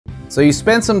So you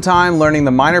spent some time learning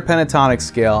the minor pentatonic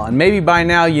scale, and maybe by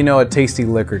now you know a tasty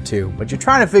lick or two, but you're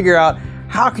trying to figure out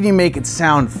how can you make it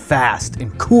sound fast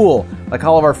and cool like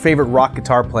all of our favorite rock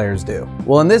guitar players do.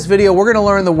 Well, in this video, we're gonna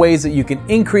learn the ways that you can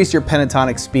increase your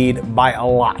pentatonic speed by a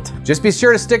lot. Just be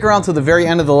sure to stick around till the very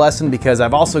end of the lesson because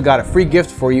I've also got a free gift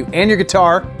for you and your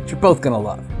guitar that you're both gonna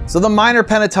love. So the minor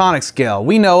pentatonic scale,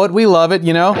 we know it, we love it,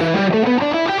 you know?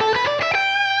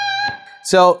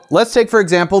 So let's take, for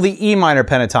example, the E minor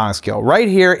pentatonic scale right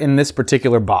here in this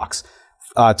particular box.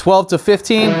 12 to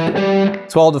 15,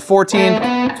 12 to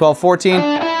 14, 12,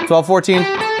 14, 12, 14,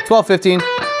 12, 15,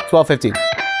 12, 15.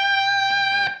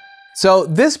 So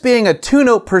this being a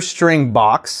 2-note per string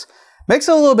box makes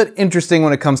it a little bit interesting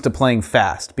when it comes to playing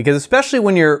fast, because especially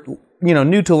when you're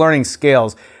new to learning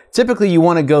scales, typically you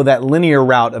want to go that linear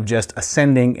route of just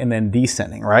ascending and then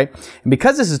descending, right? And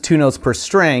because this is 2 notes per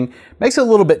string, makes it a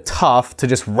little bit tough to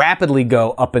just rapidly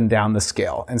go up and down the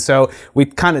scale. And so we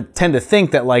kind of tend to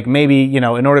think that like maybe, in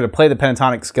order to play the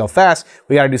pentatonic scale fast,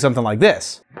 we got to do something like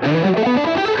this.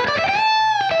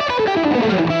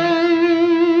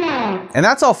 And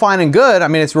that's all fine and good. I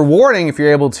mean, it's rewarding if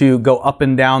you're able to go up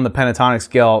and down the pentatonic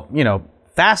scale,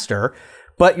 faster.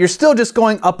 But you're still just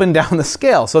going up and down the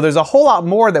scale. So there's a whole lot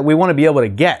more that we want to be able to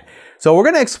get. So we're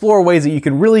going to explore ways that you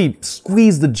can really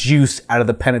squeeze the juice out of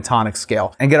the pentatonic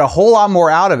scale and get a whole lot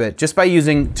more out of it just by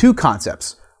using 2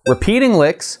 concepts: repeating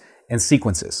licks and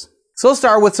sequences. So let's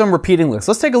start with some repeating licks.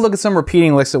 Let's take a look at some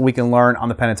repeating licks that we can learn on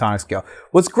the pentatonic scale.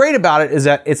 What's great about it is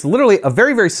that it's literally a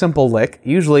very, very simple lick,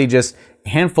 usually just a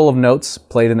handful of notes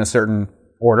played in a certain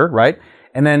order, right?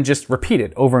 And then just repeat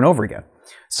it over and over again.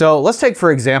 So let's take,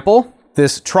 for example,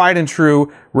 this tried and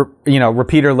true,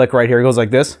 repeater lick right here. It goes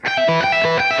like this.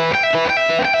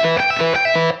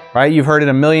 Right? You've heard it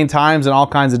a million times in all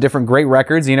kinds of different great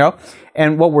records,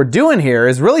 And what we're doing here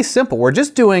is really simple. We're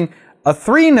just doing a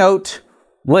 3-note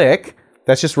lick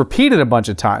that's just repeated a bunch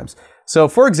of times. So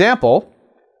for example,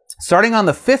 starting on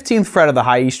the 15th fret of the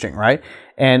high E string, right?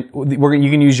 And you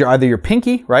can use either your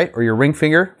pinky, right, or your ring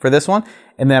finger for this one.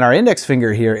 And then our index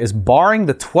finger here is barring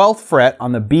the 12th fret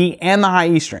on the B and the high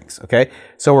E strings, okay?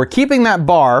 So we're keeping that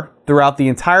bar throughout the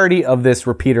entirety of this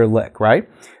repeater lick, right?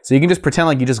 So you can just pretend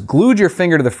like you just glued your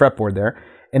finger to the fretboard there.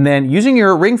 And then using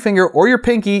your ring finger or your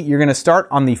pinky, you're gonna start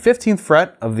on the 15th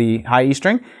fret of the high E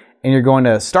string. And you're going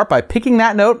to start by picking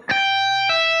that note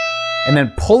and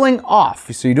then pulling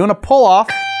off. So you're doing a pull off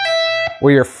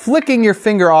where you're flicking your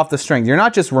finger off the string. You're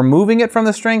not just removing it from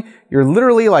the string, you're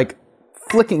literally like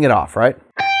flicking it off, right?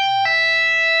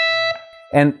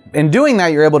 And in doing that,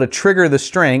 you're able to trigger the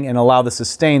string and allow the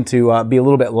sustain to be a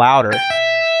little bit louder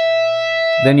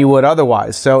than you would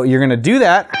otherwise. So you're gonna do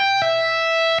that,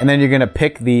 and then you're gonna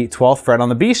pick the 12th fret on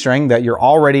the B string that you're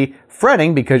already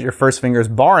fretting because your first finger is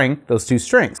barring those 2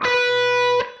 strings.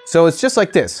 So it's just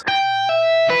like this.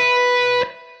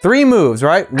 3 moves,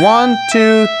 right? 1,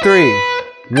 2, 3.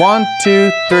 1,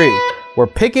 2, 3. We're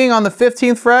picking on the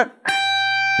 15th fret,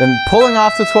 then pulling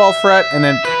off the 12th fret, and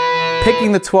then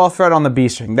picking the 12th fret on the B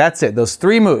string. That's it, those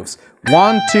 3 moves.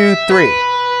 1, 2, 3.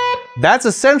 That's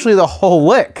essentially the whole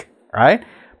lick, right?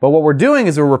 But what we're doing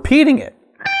is we're repeating it.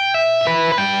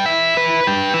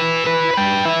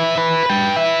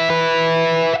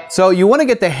 So you want to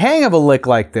get the hang of a lick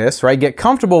like this, right? Get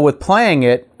comfortable with playing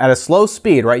it at a slow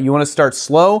speed, right? You want to start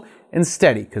slow and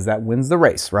steady because that wins the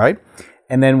race, right?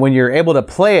 And then when you're able to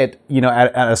play it,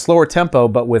 at a slower tempo,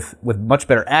 but with much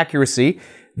better accuracy,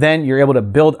 then you're able to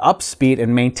build up speed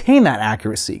and maintain that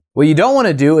accuracy. What you don't want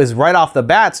to do is right off the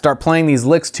bat start playing these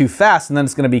licks too fast, and then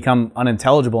it's going to become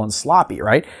unintelligible and sloppy,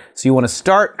 right? So you want to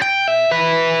start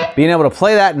being able to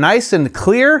play that nice and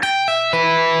clear,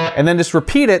 and then just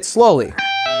repeat it slowly.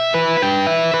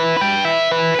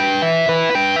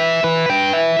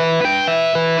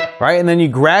 Right? And then you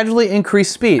gradually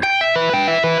increase speed.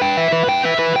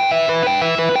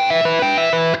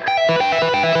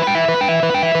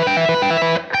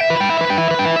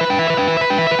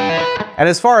 And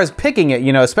as far as picking it,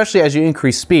 especially as you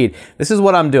increase speed, this is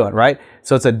what I'm doing, right?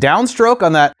 So it's a downstroke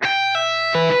on that.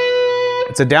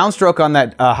 It's a downstroke on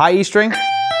that high E string.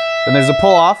 Then there's a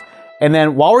pull off. And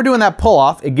then while we're doing that pull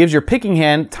off, it gives your picking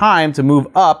hand time to move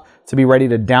up to be ready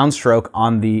to downstroke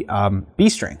on the B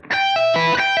string.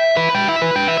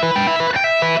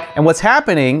 And what's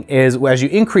happening is as you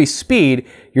increase speed,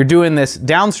 you're doing this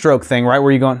downstroke thing, right?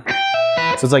 Where you're going,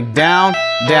 so it's like down,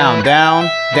 down, down,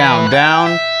 down,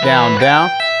 down, down,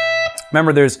 down.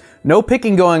 Remember, there's no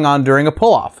picking going on during a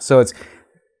pull off. So it's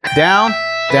down,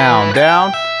 down,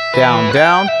 down, down,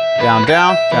 down, down,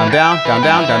 down, down, down, down,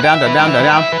 down, down, down, down, down,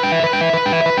 down.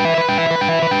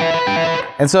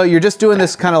 And so you're just doing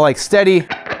this kind of like steady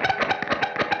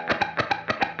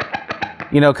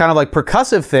you know, kind of like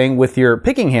percussive thing with your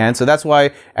picking hand. So that's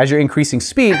why as you're increasing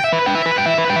speed,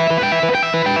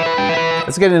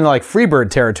 let's get into like Freebird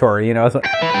territory, you know.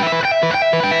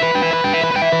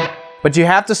 But you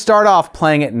have to start off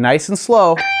playing it nice and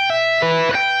slow.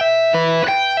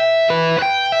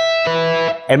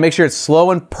 And make sure it's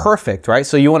slow and perfect, right?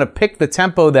 So you want to pick the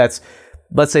tempo that's,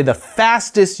 let's say, the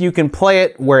fastest you can play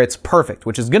it where it's perfect,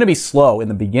 which is going to be slow in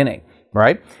the beginning,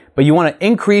 right? But you want to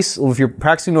increase, if you're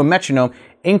practicing to a metronome,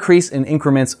 increase in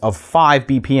increments of 5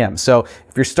 BPM. So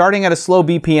if you're starting at a slow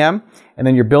BPM and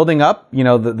then you're building up, you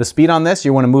know, the speed on this,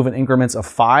 you want to move in increments of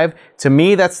 5. To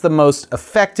me, that's the most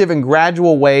effective and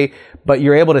gradual way, but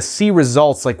you're able to see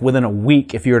results like within a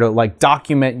week if you were to like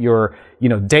document your, you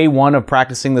know, day 1 of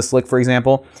practicing this lick, for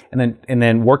example, and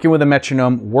then working with a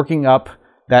metronome, working up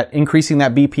that, increasing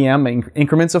that BPM in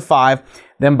increments of 5.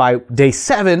 Then by day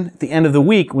 7, at the end of the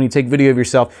week, when you take video of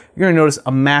yourself, you're gonna notice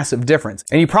a massive difference.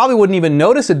 And you probably wouldn't even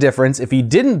notice a difference if you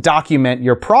didn't document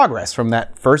your progress from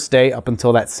that first day up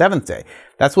until that 7th day.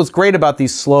 That's what's great about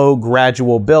these slow,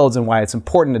 gradual builds and why it's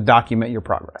important to document your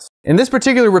progress. And this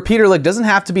particular repeater lick doesn't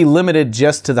have to be limited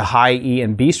just to the high E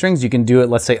and B strings. You can do it,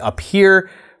 let's say, up here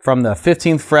from the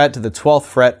 15th fret to the 12th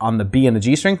fret on the B and the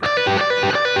G string.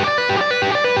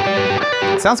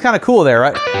 Sounds kind of cool there,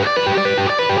 right?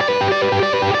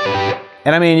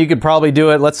 And I mean, you could probably do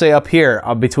it, let's say, up here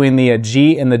between the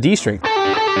G and the D string.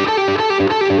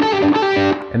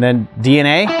 And then D and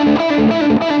A.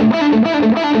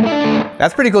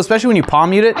 That's pretty cool, especially when you palm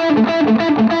mute it.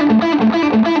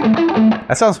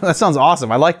 That sounds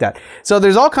awesome. I like that. So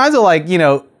there's all kinds of, like, you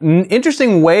know,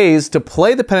 interesting ways to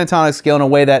play the pentatonic scale in a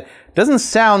way that doesn't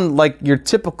sound like your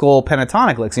typical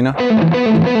pentatonic licks, you know?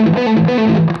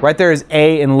 Right there is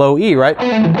A and low E, right?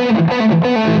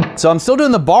 So I'm still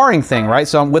doing the barring thing, right?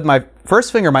 So I'm with my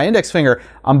first finger, my index finger,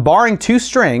 I'm barring 2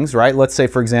 strings, right? Let's say,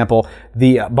 for example,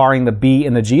 barring the B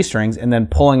and the G strings, and then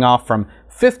pulling off from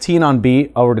 15 on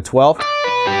B over to 12,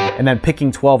 and then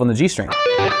picking 12 on the G string.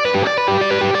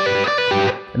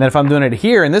 And then if I'm doing it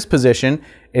here in this position,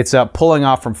 it's pulling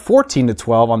off from 14 to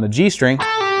 12 on the G string,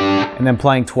 and then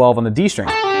playing 12 on the D string.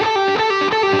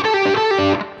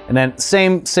 And then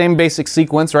same basic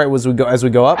sequence, right, as we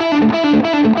go up.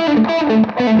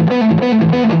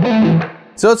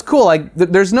 So it's cool. Like,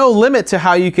 there's no limit to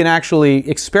how you can actually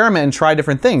experiment and try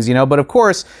different things, you know. But of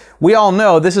course, we all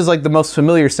know this is like the most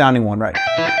familiar sounding one, right?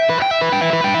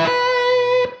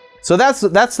 So that's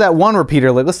that one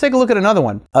repeater lick. Let's take a look at another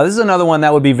one. This is another one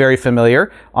that would be very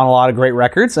familiar on a lot of great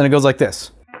records, and it goes like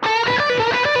this.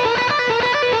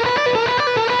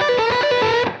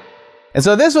 And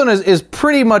so this one is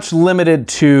pretty much limited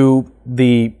to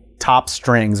the top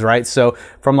strings, right? So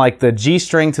from like the G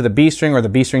string to the B string, or the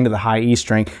B string to the high E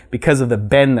string, because of the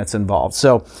bend that's involved.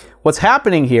 So what's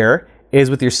happening here is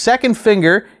with your second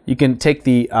finger, you can take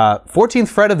the 14th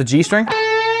fret of the G string,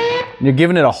 and you're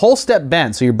giving it a whole step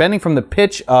bend. So you're bending from the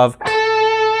pitch of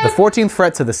the 14th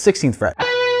fret to the 16th fret.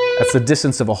 That's the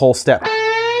distance of a whole step.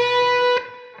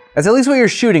 That's at least what you're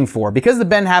shooting for. Because the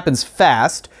bend happens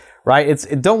fast, right?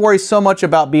 Don't worry so much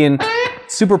about being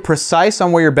super precise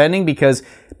on where you're bending, because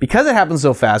it happens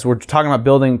so fast. We're talking about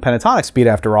building pentatonic speed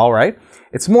after all, right?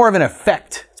 It's more of an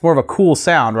effect. It's more of a cool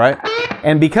sound, right?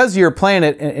 And because you're playing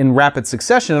it in rapid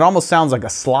succession, it almost sounds like a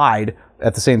slide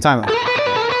at the same time.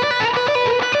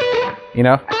 You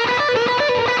know?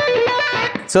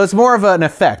 So it's more of an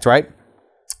effect, right?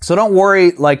 So don't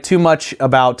worry like too much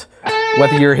about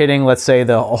whether you're hitting, let's say,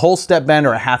 a whole step bend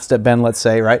or a half step bend, let's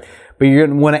say, right? But you're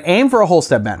going to want to aim for a whole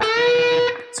step bend.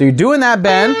 So you're doing that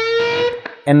bend,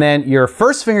 and then your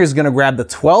first finger is going to grab the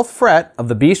 12th fret of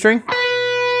the B string.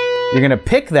 You're going to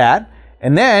pick that,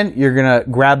 and then you're going to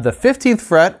grab the 15th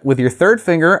fret with your third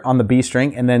finger on the B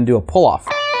string, and then do a pull off.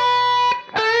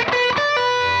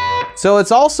 So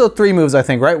it's also 3 moves, I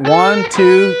think, right?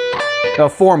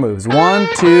 4 moves. 1,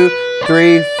 2,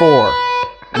 3, 4.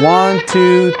 1,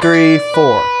 2, 3,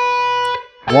 4.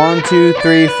 1, 2,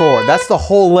 3, 4. That's the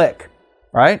whole lick,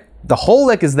 right? The whole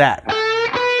lick is that.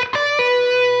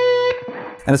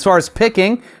 And as far as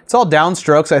picking, it's all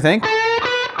downstrokes, I think.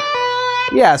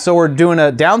 Yeah, so we're doing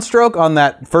a downstroke on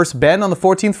that first bend on the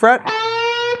 14th fret,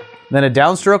 then a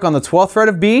downstroke on the 12th fret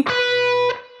of B,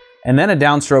 and then a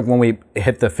downstroke when we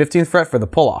hit the 15th fret for the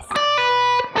pull-off.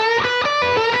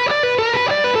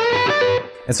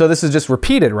 And so this is just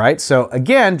repeated, right? So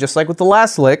again, just like with the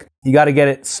last lick, you got to get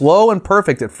it slow and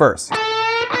perfect at first.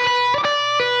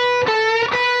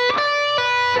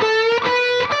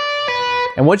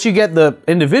 And once you get the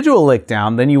individual lick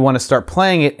down, then you want to start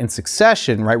playing it in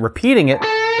succession, right? Repeating it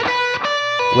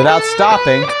without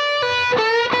stopping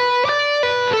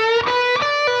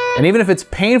And even if it's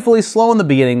painfully slow in the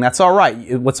beginning, that's all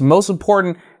right. What's most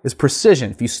important is precision.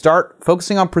 If you start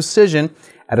focusing on precision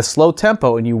at a slow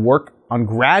tempo and you work on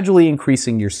gradually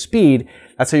increasing your speed,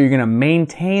 that's how you're going to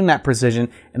maintain that precision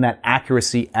and that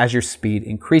accuracy as your speed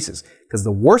increases. Because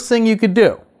the worst thing you could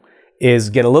do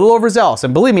is get a little overzealous.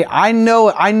 And believe me, I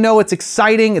know it's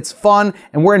exciting, it's fun,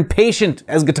 and we're impatient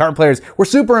as guitar players. We're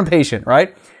super impatient,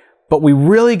 right? But we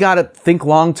really got to think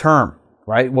long term,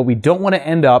 right? What we don't want to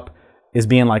end up is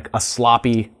being like a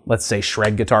sloppy, let's say,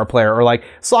 shred guitar player, or like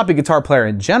sloppy guitar player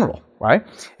in general, right?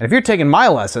 And if you're taking my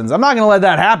lessons, I'm not going to let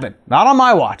that happen. Not on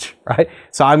my watch, right?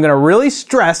 So I'm going to really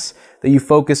stress that you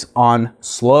focus on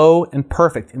slow and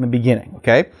perfect in the beginning,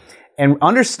 okay? And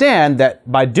understand that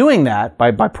by doing that,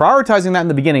 by prioritizing that in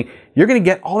the beginning, you're going to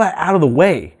get all that out of the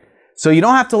way. So you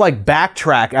don't have to like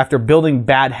backtrack after building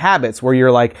bad habits where you're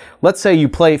like, let's say you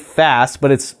play fast,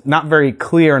 but it's not very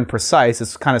clear and precise.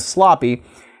 It's kind of sloppy.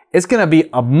 It's going to be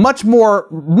a much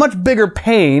bigger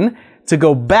pain to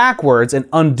go backwards and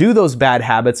undo those bad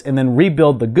habits and then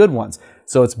rebuild the good ones.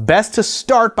 So it's best to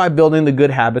start by building the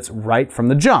good habits right from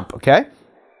the jump, okay?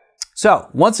 So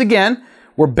once again,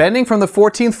 we're bending from the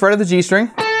 14th fret of the G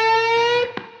string,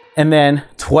 and then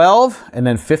 12, and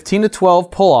then 15 to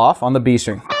 12 pull off on the B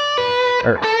string.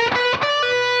 Right,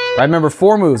 remember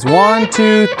 4 moves, 1,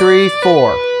 2, 3,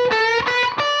 4.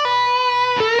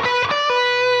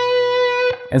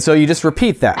 And so you just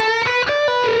repeat that.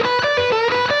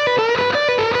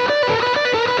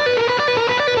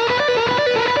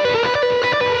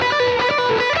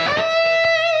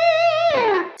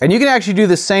 And you can actually do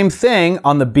the same thing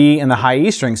on the B and the high E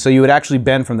string. So you would actually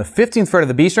bend from the 15th fret of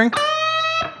the B string,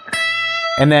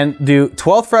 and then do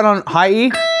 12th fret on high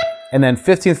E, and then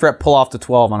 15th fret pull off to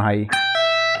 12 on high E.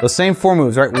 Those same 4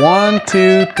 moves, right? 1,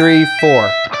 2, 3,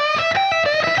 4.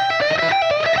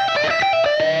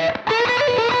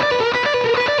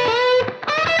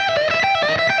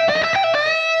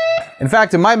 In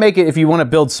fact, it might make it, if you want to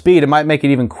build speed, it might make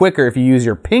it even quicker if you use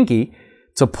your pinky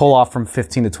to pull off from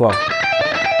 15 to 12.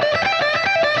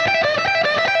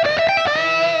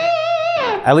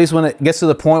 At least when it gets to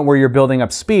the point where you're building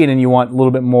up speed and you want a little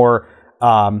bit more,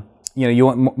 you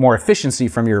want more efficiency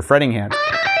from your fretting hand.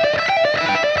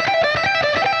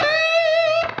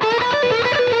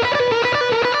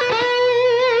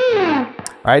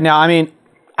 All right, now, I mean,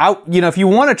 if you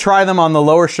want to try them on the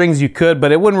lower strings, you could,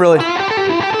 but it wouldn't really.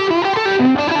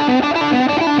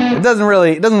 It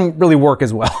doesn't really work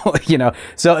as well,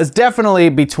 So it's definitely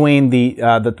between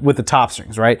with the top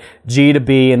strings, right? G to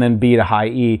B and then B to high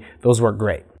E. Those work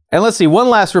great. And let's see, one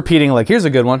last repeating lick. Here's a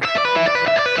good one.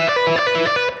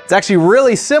 It's actually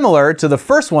really similar to the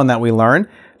first one that we learned,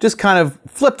 just kind of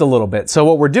flipped a little bit. So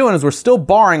what we're doing is we're still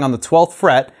barring on the 12th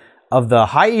fret of the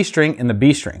high E string and the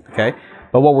B string, okay?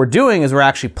 But what we're doing is we're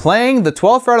actually playing the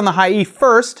 12th fret on the high E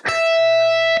first,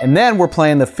 and then we're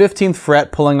playing the 15th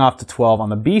fret pulling off to 12 on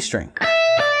the B string.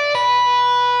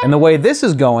 And the way this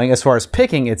is going, as far as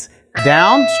picking, it's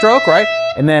down stroke, right?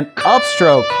 And then up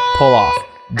stroke, pull off.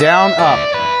 Down, up,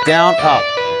 down, up,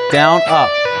 down, up,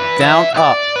 down,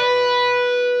 up.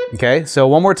 Okay, so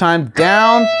one more time.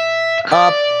 Down,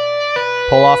 up,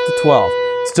 pull off to 12.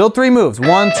 Still 3 moves.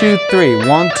 1, 2, 3.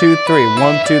 1, 2, 3.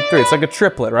 1, 2, 3. It's like a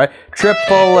triplet, right?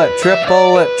 Triplet,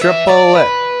 triplet, triplet.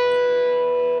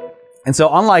 And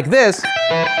so unlike this,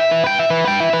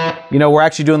 we're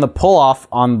actually doing the pull off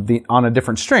on a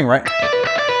different string, right?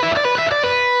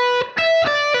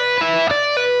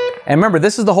 And remember,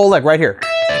 this is the whole leg right here.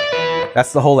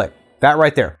 That's the whole leg. That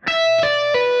right there.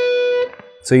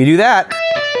 So you do that.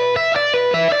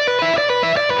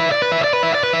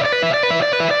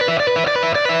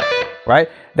 Right?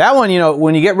 That one,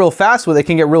 when you get real fast with it, it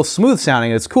can get real smooth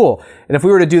sounding. It's cool. And if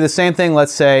we were to do the same thing,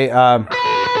 let's say,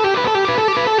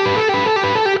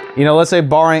 let's say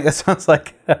barring, that sounds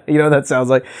like,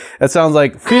 that sounds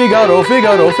like Figaro,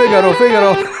 Figaro, Figaro,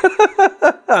 Figaro.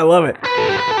 I love it.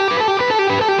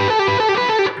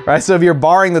 Right, so if you're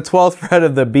barring the 12th fret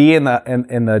of the B and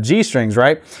the G strings,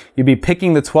 right, you'd be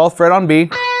picking the 12th fret on B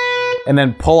and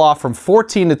then pull off from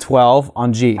 14 to 12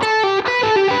 on G.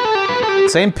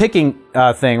 Same picking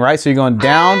thing, right? So you're going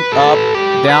down, up,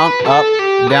 down,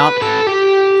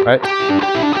 right?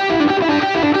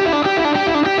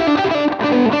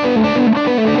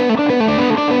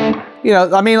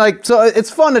 So it's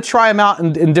fun to try them out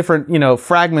in different,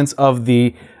 fragments of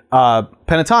the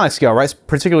pentatonic scale, right?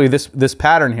 Particularly this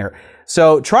pattern here.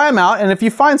 So try them out, and if you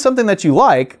find something that you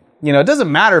like, it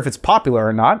doesn't matter if it's popular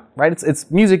or not, right? It's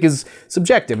music is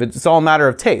subjective. It's all a matter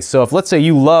of taste. So if, let's say,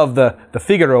 you love the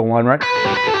Figaro one, right?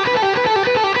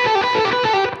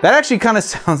 That actually kind of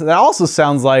sounds. That also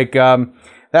sounds like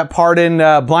that part in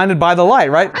Blinded by the Light,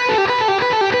 right?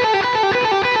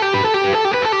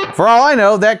 For all I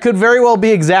know, that could very well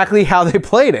be exactly how they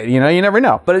played it. You know, you never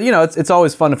know. But you know, it's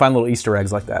always fun to find little Easter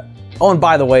eggs like that. Oh, and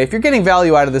by the way, if you're getting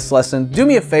value out of this lesson, do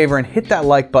me a favor and hit that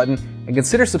like button and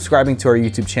consider subscribing to our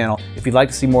YouTube channel if you'd like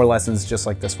to see more lessons just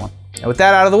like this one. And with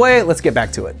that out of the way, let's get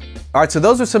back to it. All right, so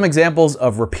those are some examples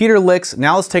of repeater licks.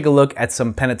 Now let's take a look at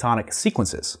some pentatonic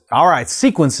sequences. All right,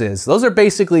 sequences. Those are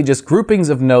basically just groupings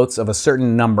of notes of a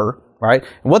certain number, right?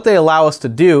 And what they allow us to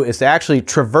do is to actually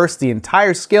traverse the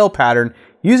entire scale pattern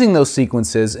using those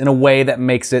sequences in a way that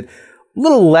makes it a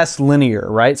little less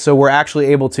linear, right? So we're actually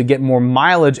able to get more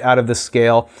mileage out of the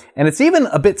scale, and it's even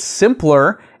a bit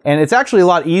simpler, and it's actually a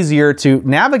lot easier to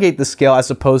navigate the scale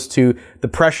as opposed to the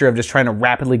pressure of just trying to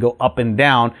rapidly go up and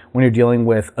down when you're dealing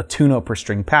with a 2-note per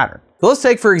string pattern. So let's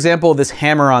take, for example, this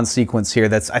hammer-on sequence here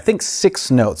that's, I think, 6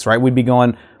 notes, right? We'd be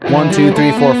going 1, 2,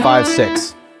 3, 4, 5,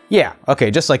 6. Yeah, okay,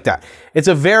 just like that. It's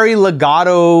a very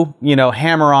legato, you know,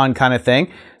 hammer-on kind of thing.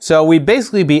 So we'd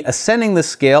basically be ascending the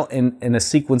scale in a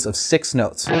sequence of 6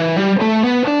 notes. 1,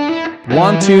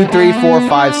 2, 3, 4,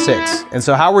 5, 6. And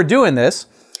so how we're doing this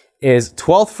is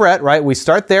 12th fret, right? We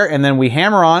start there and then we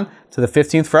hammer on to the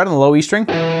 15th fret on the low E string.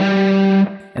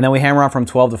 And then we hammer on from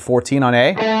 12 to 14 on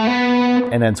A.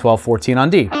 And then 12, 14 on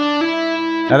D.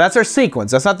 Now that's our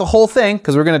sequence. That's not the whole thing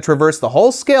because we're going to traverse the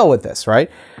whole scale with this, right?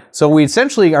 So we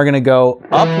essentially are going to go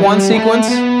up one sequence,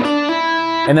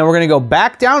 and then we're going to go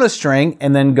back down a string,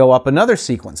 and then go up another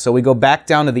sequence. So we go back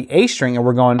down to the A string, and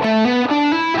we're going...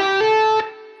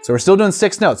 So we're still doing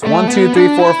 6 notes. 1, 2,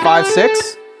 3, 4, 5,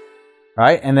 6. All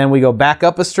right, and then we go back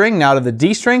up a string, now to the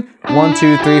D string. 1,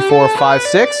 2, 3, 4, 5,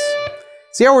 6.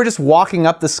 See how we're just walking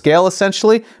up the scale,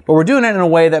 essentially? But we're doing it in a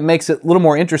way that makes it a little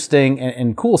more interesting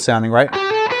and cool sounding, right?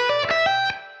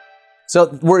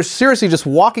 So we're seriously just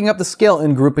walking up the scale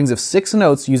in groupings of 6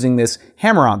 notes using this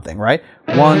hammer-on thing, right?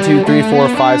 1, 2, 3, 4,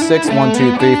 5, 6. 1,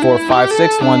 2, 3, 4, 5,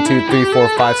 6. 1, 2, 3, 4,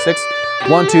 5, 6.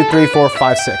 1, 2, 3, 4,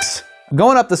 5, 6.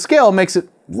 Going up the scale makes it,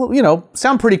 you know,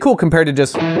 sound pretty cool compared to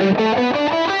just...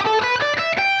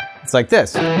 It's like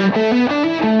this.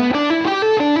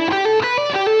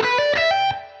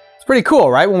 It's pretty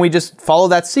cool, right? When we just follow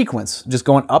that sequence, just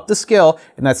going up the scale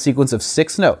in that sequence of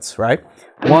 6 notes, right?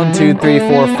 1, 2, 3,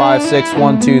 4, 5, 6.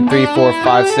 1, 2, 3, 4,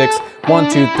 5, 6. 1,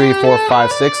 2, 3, 4,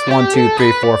 5, 6. 1, 2,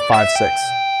 3, 4, 5, 6.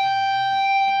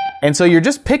 And so you're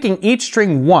just picking each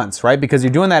string once, right? Because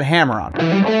you're doing that hammer-on.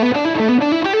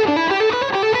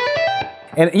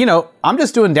 And you know, I'm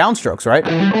just doing downstrokes, right?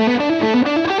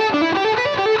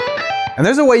 And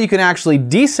there's a way you can actually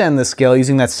descend the scale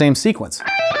using that same sequence.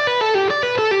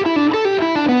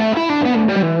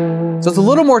 So it's a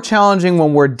little more challenging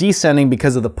when we're descending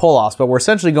because of the pull-offs, but we're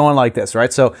essentially going like this,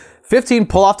 right? So 15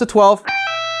 pull-off to 12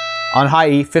 on high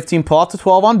E, 15 pull-off to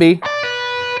 12 on B,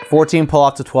 14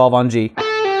 pull-off to 12 on G.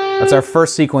 That's our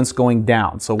first sequence going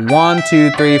down. So 1,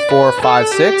 2, 3, 4, 5,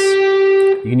 6.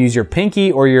 You can use your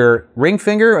pinky or your ring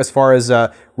finger as far as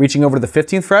reaching over to the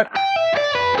 15th fret.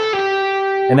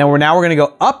 And then now we're going to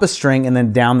go up a string and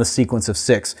then down the sequence of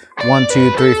 6. 1,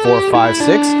 2, 3, 4, 5,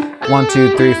 6. 1,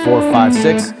 2, 3, 4, 5,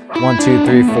 6. 1, 2,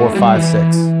 3, 4, 5,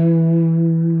 6.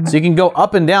 So you can go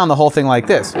up and down the whole thing like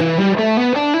this.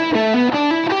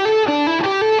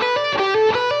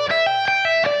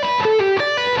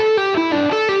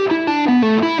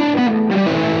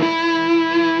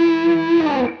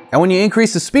 And when you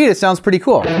increase the speed, it sounds pretty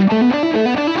cool.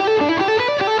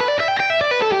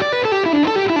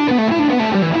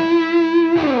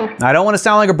 Now, I don't want to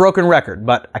sound like a broken record,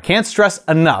 but I can't stress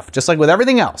enough, just like with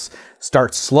everything else,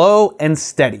 start slow and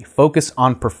steady. Focus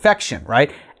on perfection,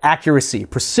 right? Accuracy,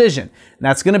 precision. And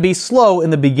that's going to be slow in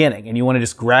the beginning, and you want to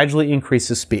just gradually increase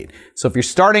the speed. So if you're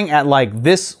starting at like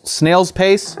this snail's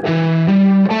pace,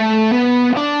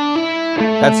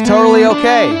 that's totally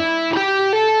okay.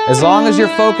 As long as you're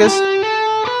focused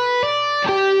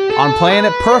on playing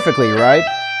it perfectly, right?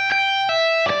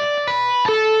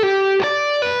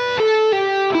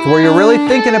 Where you're really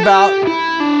thinking about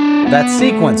that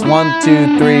sequence, 1,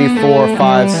 2, 3, 4,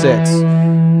 5, 6,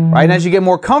 right? And as you get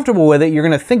more comfortable with it, you're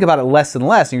going to think about it less and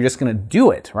less, and you're just going to do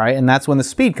it, right? And that's when the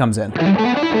speed comes in.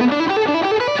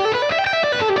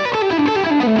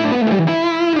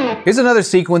 Here's another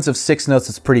sequence of 6 notes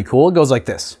that's pretty cool. It goes like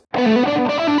this.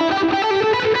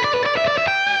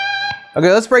 Okay,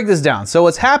 let's break this down. So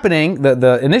what's happening,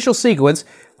 the initial sequence,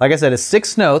 like I said, is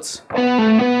 6 notes.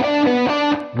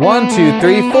 1, 2,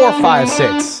 3, 4, 5,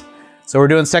 6. So we're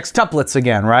doing sextuplets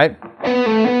again, right?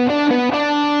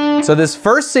 So this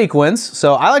first sequence,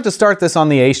 so I like to start this on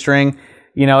the A string.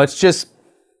 You know, it's just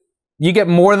you get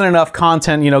more than enough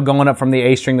content, you know, going up from the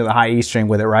A string to the high E string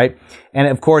with it, right? And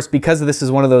of course, because this is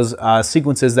one of those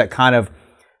sequences that kind of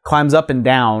climbs up and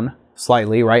down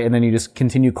slightly, right? And then you just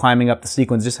continue climbing up the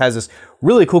sequence. It just has this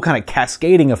really cool kind of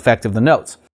cascading effect of the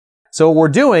notes. So what we're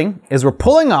doing is we're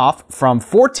pulling off from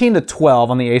 14 to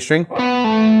 12 on the A string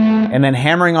and then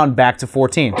hammering on back to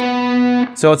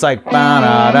 14. So it's like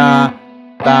ba-da-da,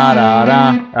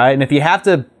 ba-da-da, right? And if you have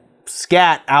to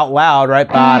scat out loud, right?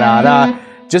 Ba-da-da,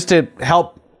 just to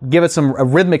help give it a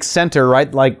rhythmic center,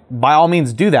 right? Like, by all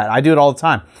means do that. I do it all the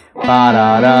time.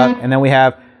 Ba-da-da, and then we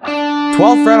have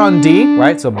 12th fret on D,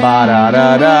 right? So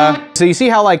ba-da-da-da. So you see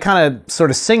how, like, kind of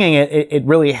sort of singing it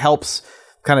really helps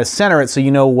kind of center it so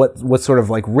you know what sort of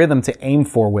like rhythm to aim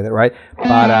for with it, right?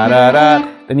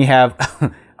 Ba-da-da-da. Then you have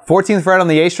 14th fret on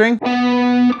the A string,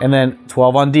 and then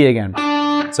 12 on D again.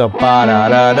 So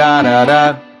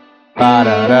ba-da-da-da-da-da,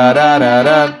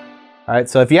 ba-da-da-da-da-da. All right,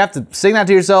 so if you have to sing that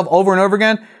to yourself over and over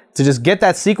again to just get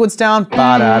that sequence down,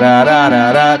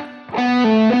 ba-da-da-da-da-da.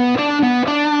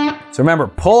 So remember,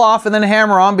 pull off and then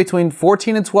hammer on between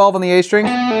 14 and 12 on the A string,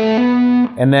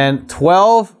 and then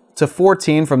 12 to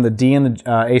 14 from the D and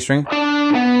the A string,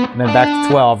 and then back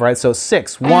to 12, right? So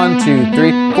 6, 1, 2,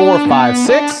 3, 4, 5,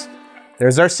 6.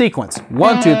 There's our sequence.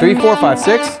 1, 2, 3, 4, 5,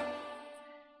 6.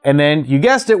 And then, you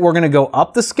guessed it, we're gonna go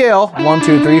up the scale. 1,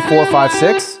 2, 3, 4, 5,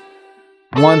 6.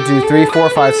 1, 2, 3, 4,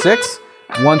 5, 6.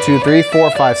 1, 2, 3,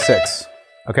 4, 5, 6.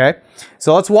 Okay?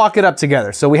 So let's walk it up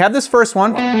together. So we have this first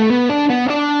one.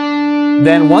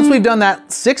 Then once we've done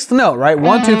that sixth note, right?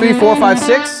 1, 2, 3, 4, 5,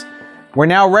 6. We're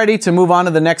now ready to move on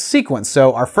to the next sequence.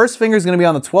 So our first finger is going to be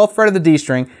on the 12th fret of the D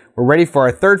string. We're ready for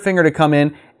our third finger to come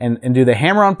in and do the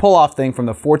hammer-on pull-off thing from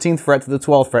the 14th fret to the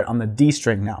 12th fret on the D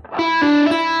string now.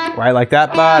 Right, like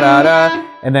that. Ba-da-da.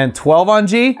 And then 12 on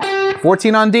G,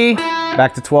 14 on D,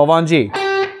 back to 12 on G.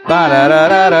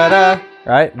 Ba-da-da-da-da-da.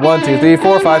 Right, 1, 2, 3,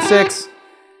 4, 5, 6.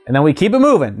 And then we keep it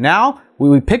moving. Now,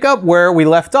 we pick up where we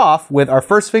left off with our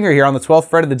first finger here on the 12th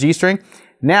fret of the G string.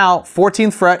 Now,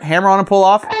 14th fret, hammer on and pull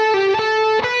off.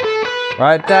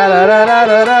 Right,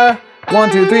 da-da-da-da-da-da.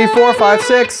 1, 2, 3, 4, 5,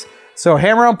 6. So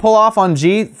hammer on pull off on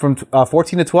G from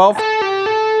 14 to 12.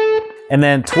 And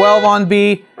then 12 on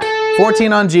B,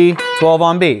 14 on G, 12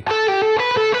 on B.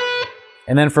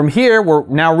 And then from here, we're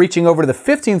now reaching over to the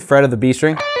 15th fret of the B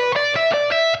string.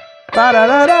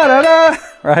 Da-da-da-da-da-da.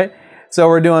 Right? So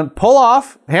we're doing pull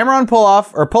off, hammer on pull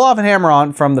off, or pull off and hammer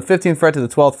on from the 15th fret to the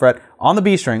 12th fret on the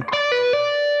B string.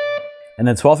 And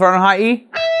then 12th fret on high E,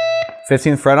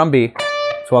 15th fret on B,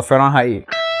 12th fret on high E.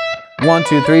 1,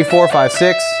 2, 3, 4, 5,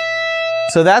 6.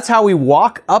 So that's how we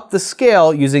walk up the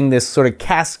scale using this sort of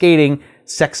cascading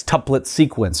sextuplet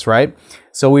sequence, right?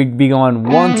 So we'd be going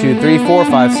 1, 2, 3, 4,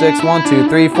 5, 6, 1, 2,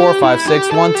 3, 4, 5,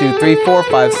 6, 1, 2, 3, 4,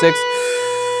 5, 6,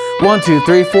 1, 2,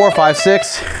 3, 4, 5,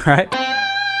 6, right?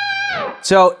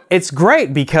 So it's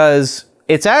great because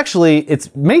it's actually,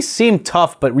 it may seem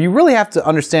tough, but you really have to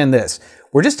understand this.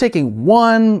 We're just taking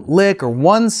one lick or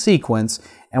one sequence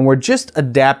and we're just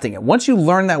adapting it. Once you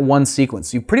learn that one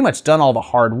sequence, you've pretty much done all the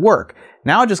hard work.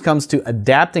 Now it just comes to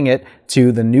adapting it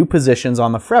to the new positions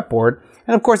on the fretboard.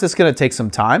 And of course, it's going to take some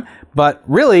time, but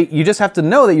really you just have to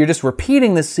know that you're just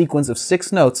repeating this sequence of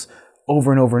 6 notes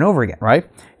over and over and over again, right?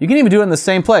 You can even do it in the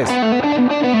same place.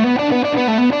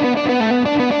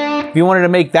 If you wanted to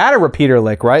make that a repeater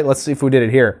lick, right? Let's see if we did it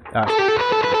here.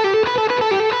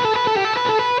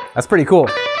 That's pretty cool.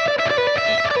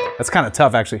 That's kind of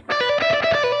tough, actually.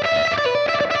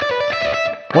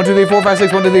 1, 2, 3, 4, 5,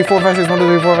 6, 1, 2, 3, 4, 5, 6, 1, 2,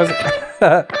 3, 4, 5, 6.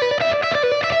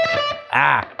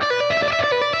 Ah.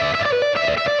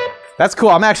 That's cool.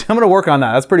 I'm gonna work on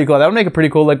that. That's pretty cool. That would make a pretty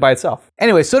cool lick by itself.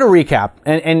 Anyway, so to recap,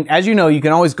 and as you know, you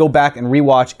can always go back and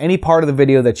rewatch any part of the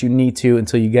video that you need to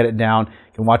until you get it down.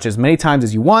 You can watch as many times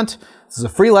as you want. This is a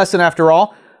free lesson after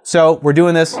all. So we're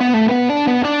doing this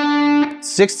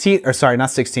 16th, or sorry, not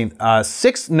 16th,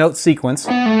 6th note sequence,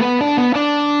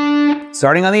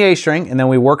 starting on the A string, and then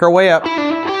we work our way up.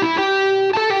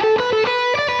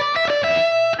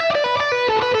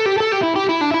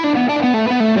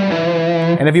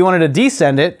 And if you wanted to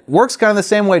descend it, works kind of the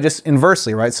same way, just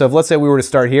inversely, right? So if let's say we were to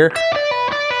start here,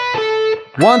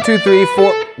 1, 2, 3,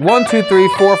 4, 1, 2, 3,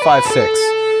 4, 5, 6.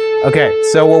 Okay,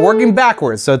 so we're working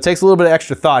backwards, so it takes a little bit of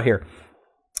extra thought here.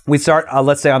 We start,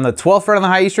 let's say, on the 12th fret on the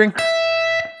high E string,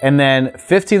 and then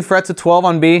 15th fret to 12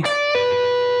 on B,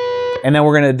 and then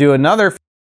we're going to do another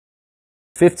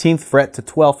 15th fret to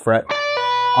 12th fret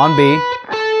on B.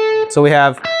 So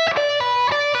we're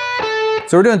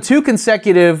doing 2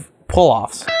 consecutive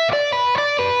pull-offs.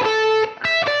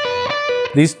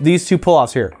 These 2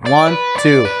 pull-offs here. 1,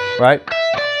 2, right?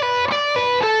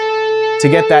 to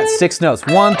get that 6 notes.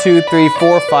 1, 2, 3,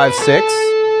 4, 5, 6.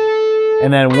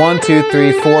 And then 1, 2,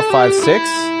 3, 4, 5, 6.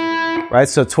 Right,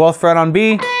 so 12th fret on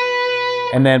B.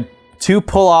 And then 2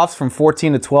 pull-offs from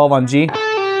 14 to 12 on G.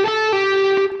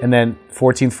 And then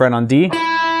 14th fret on D.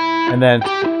 And then,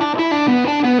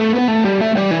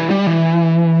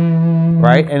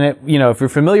 right? And it, you know, if you're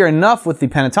familiar enough with the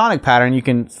pentatonic pattern, you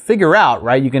can figure out,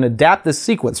 right? You can adapt this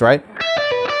sequence, right?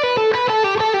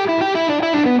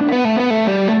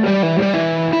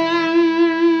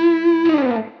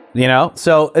 You know,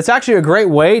 so it's actually a great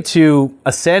way to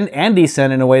ascend and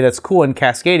descend in a way that's cool and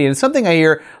cascading. It's something I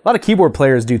hear a lot of keyboard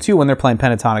players do too when they're playing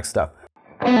pentatonic stuff.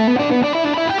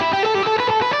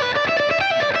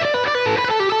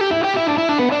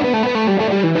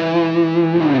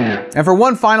 And for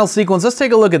one final sequence, let's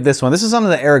take a look at this one. This is something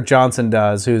that Eric Johnson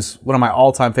does, who's one of my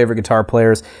all-time favorite guitar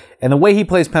players. And the way he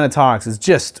plays pentatonics is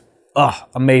just,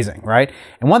 amazing, right?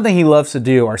 And one thing he loves to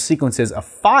do are sequences of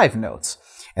 5 notes.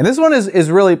 And this one is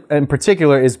really, in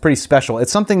particular, is pretty special.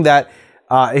 It's something that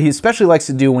he especially likes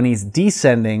to do when he's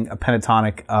descending a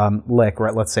pentatonic lick,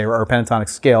 right, let's say, or a pentatonic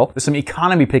scale. There's some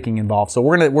economy picking involved, so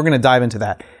we're gonna dive into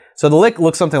that. So the lick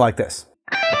looks something like this.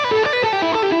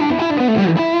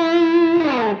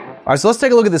 All right, so let's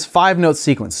take a look at this 5-note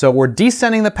sequence. So we're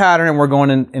descending the pattern and we're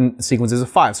going in sequences of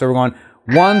 5. So we're going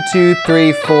 1, 2,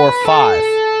 3, 4, 5.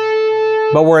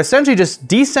 But we're essentially just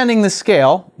descending the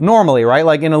scale normally, right?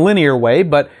 Like in a linear way,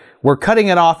 but we're cutting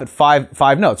it off at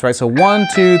five notes, right? So 1,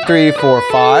 2, 3, 4,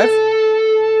 5.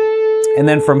 And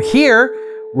then from here,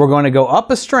 we're going to go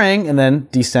up a string and then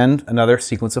descend another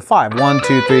sequence of 5. 1,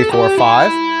 2, 3, 4,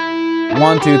 5.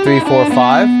 1, 2, 3, 4,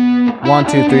 5. 1,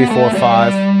 2, 3, 4,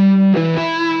 5.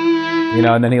 You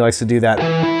know, and then he likes to do that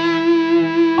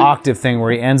octave thing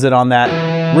where he ends it on that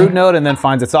root note and then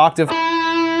finds its octave.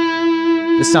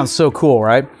 This sounds so cool,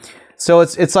 right? So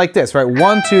it's like this, right?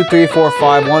 1, 2, 3, 4,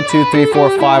 5. 1, 2, 3, 4,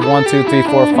 5. 1, 2, 3,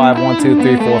 4, 5. 1, 2,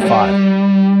 3, 4,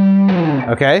 5.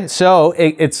 Okay, so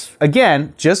it's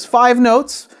again just 5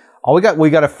 notes. We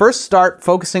got to first start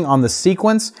focusing on the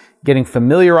sequence, getting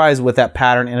familiarized with that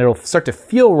pattern, and it'll start to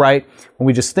feel right when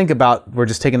we just think about we're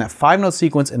just taking that 5-note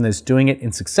sequence and just doing it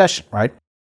in succession, right?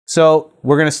 So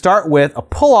we're going to start with a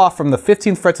pull off from the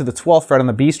 15th fret to the 12th fret on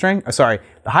the B string, the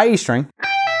high E string,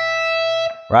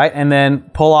 right? And then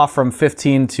pull off from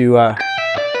 15 to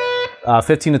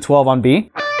 12 on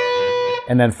B,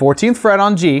 and then 14th fret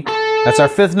on G. That's our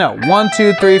 5th note. 1,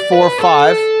 2, 3, 4,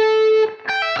 5.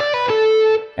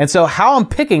 And so how I'm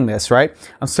picking this, right?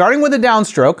 I'm starting with a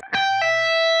downstroke,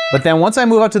 but then once I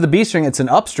move up to the B string, it's an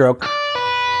upstroke,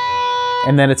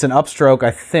 and then it's an upstroke,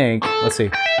 I think. Let's see.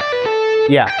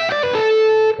 Yeah.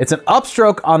 It's an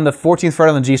upstroke on the 14th fret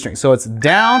on the G string. So it's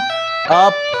down,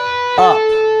 up, up.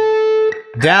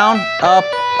 Down, up,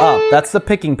 up. That's the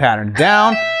picking pattern.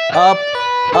 Down, up,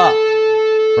 up.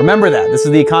 Remember that. This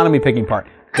is the economy picking part.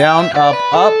 Down, up,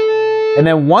 up. And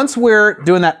then once we're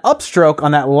doing that upstroke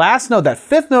on that last note, that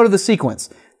 5th note of the sequence,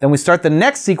 then we start the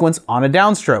next sequence on a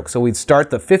downstroke. So we'd start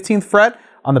the 15th fret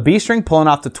on the B string, pulling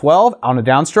off to 12 on a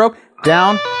downstroke,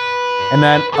 down, and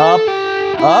then up,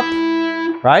 up,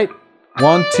 right?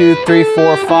 1, 2, 3,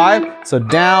 4, 5. So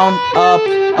down, up,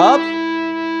 up.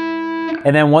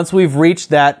 And then once we've reached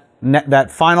that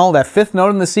 5th note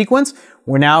in the sequence,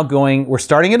 we're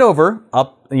starting it over,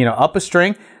 up a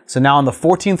string. So now on the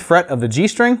 14th fret of the G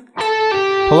string,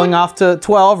 pulling off to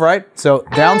 12, right? So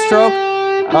downstroke,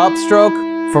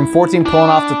 upstroke, from 14 pulling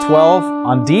off to 12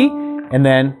 on D, and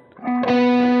then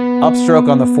upstroke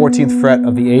on the 14th fret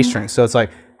of the A string. So it's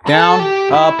like down,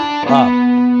 up, up.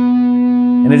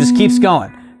 And it just keeps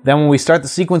going. Then when we start the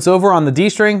sequence over on the D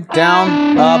string,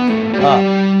 down, up, up.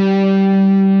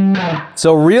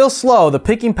 So real slow, the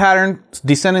picking pattern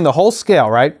descending the whole scale,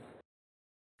 right?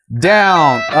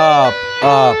 Down, up,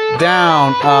 up,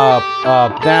 down, up,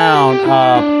 up, down,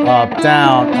 up, up,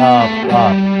 down, up,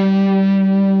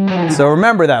 up. So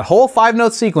remember that whole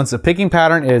 5-note sequence, the picking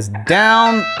pattern is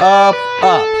down, up,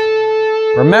 up.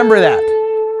 Remember that.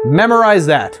 Memorize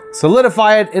that.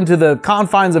 Solidify it into the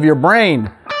confines of your brain.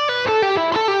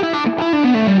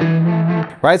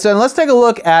 Right, so let's take a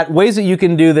look at ways that you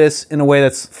can do this in a way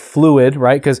that's fluid,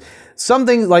 right? Because some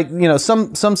things like,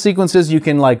 some sequences you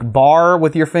can like bar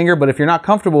with your finger, but if you're not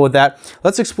comfortable with that,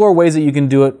 let's explore ways that you can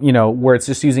do it, where it's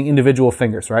just using individual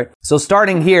fingers, right? So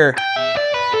starting here,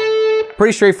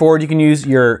 pretty straightforward. You can use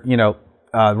your,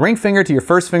 ring finger to your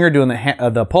first finger doing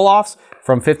the pull-offs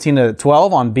from 15 to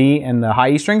 12 on B and the high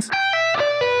E strings.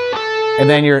 And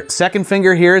then your second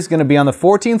finger here is going to be on the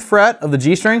 14th fret of the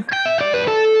G string.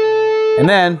 And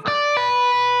then,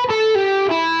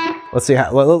 let's see,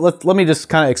 let me just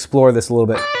kind of explore this a little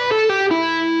bit.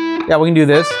 Yeah, we can do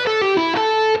this.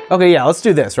 Okay, yeah, let's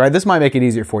do this, right? This might make it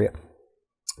easier for you.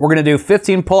 We're gonna do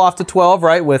 15 pull off to 12,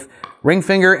 right? With ring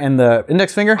finger and the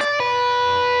index finger.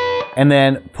 And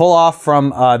then pull off from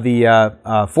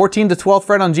the 14 to 12th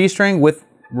fret on G string with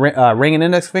ring and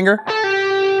index finger.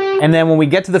 And then when we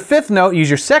get to the 5th note, use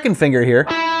your 2nd finger here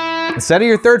instead of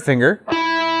your 3rd finger.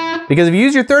 Because if you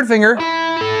use your 3rd finger,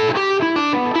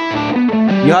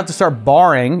 you'll have to start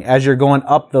barring as you're going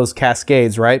up those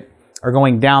cascades, right? Or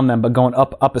going down them, but going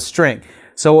up a string.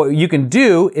 So what you can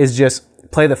do is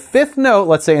just play the 5th note,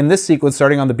 let's say in this sequence,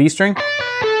 starting on the B string.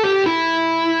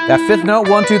 That 5th note,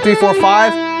 1, 2, 3, 4,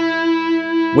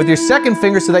 5, with your 2nd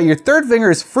finger so that your 3rd finger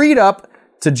is freed up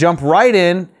to jump right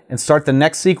in and start the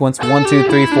next sequence, 1, 2,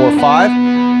 3, 4, 5.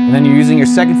 And then you're using your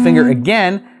 2nd finger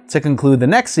again to conclude the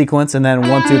next sequence, and then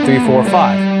 1, 2, 3, 4,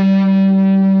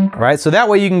 5. All right, so that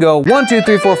way you can go 1, 2,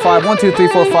 3, 4, 5, 1, 2, 3,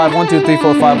 4, 5, 1, 2, 3,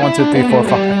 4, 5, 1, 2, 3, 4,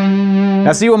 5.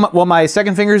 Now see what my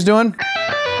 2nd finger is doing?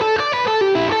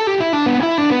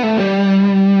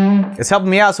 It's helping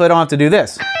me out so I don't have to do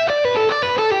this.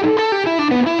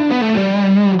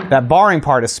 That barring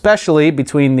part, especially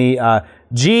between the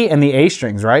G and the A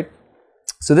strings, right?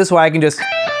 So this way I can just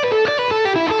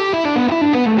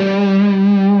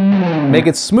make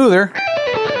it smoother.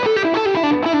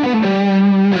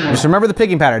 Just remember the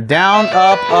picking pattern. Down,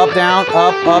 up, down,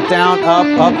 up, down,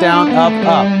 up, down,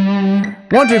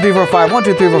 up. 1, 2, 3, 4, 5, 1,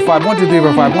 2, 3, 4, 5, 1, 2, 3,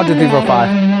 4, 5, 1, 2, 3, 4, 5.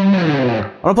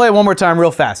 I'm gonna play it one more time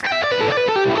real fast.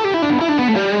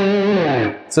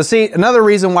 So see, another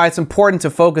reason why it's important to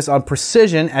focus on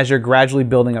precision as you're gradually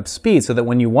building up speed, so that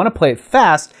when you want to play it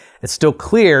fast, it's still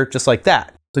clear just like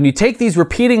that. So when you take these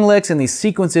repeating licks and these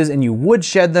sequences and you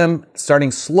woodshed them,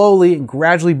 starting slowly and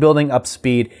gradually building up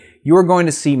speed, you are going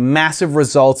to see massive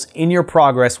results in your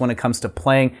progress when it comes to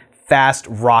playing fast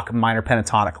rock minor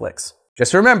pentatonic licks.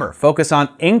 Just remember, focus on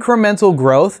incremental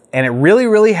growth, and it really,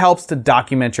 really helps to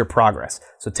document your progress.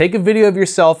 So take a video of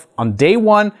yourself on day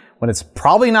 1 when it's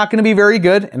probably not going to be very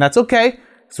good, and that's okay,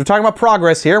 because we're talking about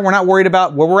progress here. We're not worried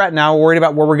about where we're at now, we're worried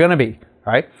about where we're going to be,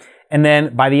 all right? And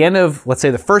then by the end of, let's say,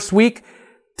 the first week,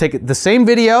 take the same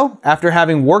video after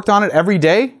having worked on it every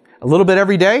day, a little bit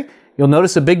every day, you'll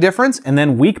notice a big difference, and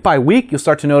then week by week, you'll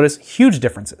start to notice huge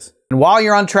differences. And while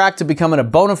you're on track to becoming a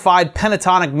bona fide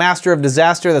pentatonic master of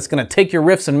disaster that's gonna take your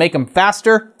riffs and make them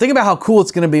faster, think about how cool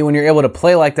it's gonna be when you're able to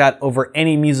play like that over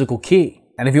any musical key.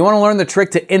 And if you wanna learn the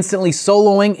trick to instantly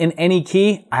soloing in any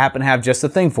key, I happen to have just the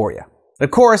thing for you.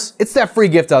 Of course, it's that free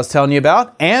gift I was telling you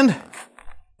about, and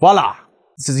voila!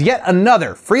 This is yet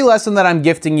another free lesson that I'm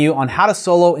gifting you on how to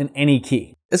solo in any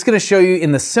key. It's gonna show you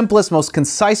in the simplest, most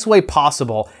concise way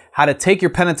possible how to take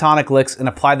your pentatonic licks and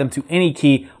apply them to any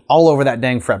key all over that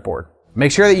dang fretboard.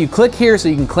 Make sure that you click here so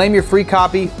you can claim your free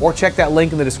copy, or check that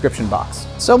link in the description box.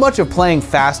 So much of playing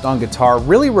fast on guitar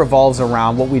really revolves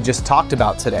around what we just talked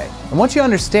about today. And once you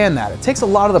understand that, it takes a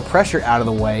lot of the pressure out of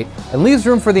the way and leaves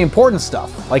room for the important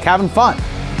stuff, like having fun.